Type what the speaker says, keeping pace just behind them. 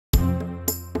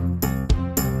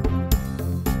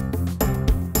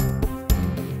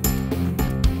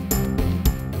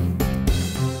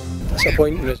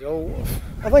disappointing result.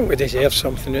 I think we deserve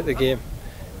something at the game.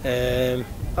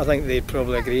 I think they'd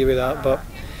probably agree with that, but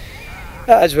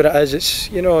it is what it is. It's,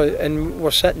 you know, and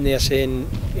we're sitting there saying,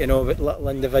 you know, about little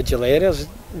individual errors.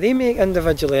 They make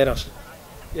individual errors.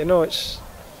 You know, it's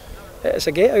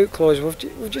a get-out clause.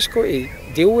 We've just got to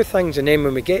deal with things, and then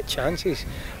when we get chances,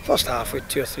 first half we had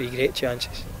 2 or 3 great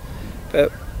chances,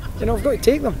 but you know, we've got to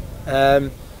take them.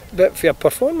 But from a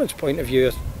performance point of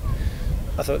view,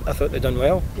 I thought they done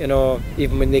well. You know,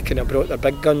 even when they kind of brought their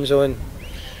big guns on,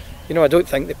 you know, I don't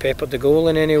think they peppered the goal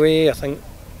in any way. I think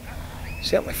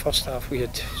certainly first half we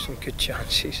had some good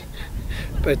chances,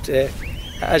 but it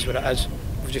is what it is.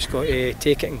 We've just got to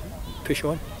take it and push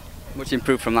on. Much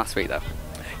improved from last week though?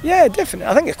 Yeah,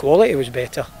 definitely. I think the quality was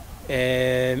better.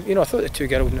 You know, I thought the 2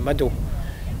 girls in the middle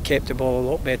kept the ball a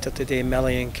lot better today,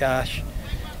 Millie and Cash.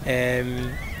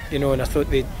 You know, and I thought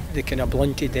they kind of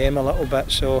blunted them a little bit,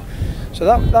 so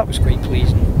that was quite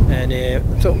pleasing. And I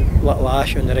thought little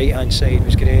Ash on the right hand side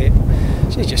was great.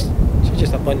 She's just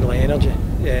a bundle of energy.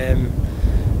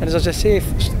 And as I say,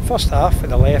 first half for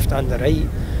the left and the right,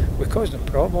 we caused them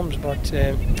problems, but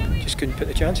just couldn't put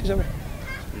the chances away.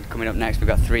 Coming up next, we've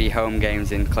got 3 home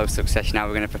games in close succession. Now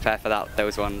we're going to prepare for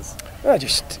those ones. Well,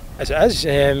 just as it is.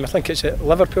 I think it's at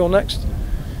Liverpool next.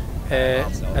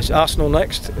 It's Arsenal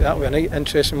next. That'll be an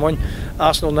interesting one.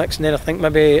 Arsenal next, and then I think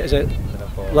maybe is it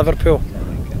Liverpool.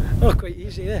 Oh, quite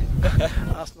easy, eh?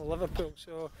 Arsenal, Liverpool.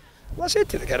 So, well, I said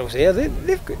to the girls there,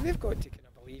 they've got to kind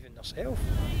of believe in themselves.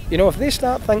 You know, if they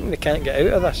start thinking they can't get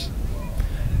out of this,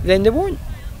 then they won't.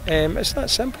 It's that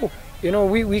simple. You know,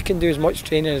 we can do as much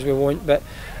training as we want, but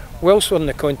whilst we're in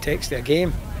the context of a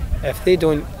game, if they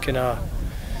don't kind of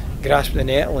grasp the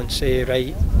nettle and say,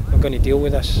 right, we're going to deal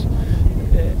with this,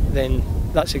 then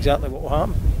that's exactly what will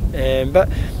happen. But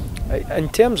in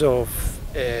terms of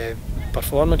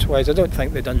performance-wise, I don't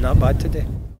think they've done that bad today.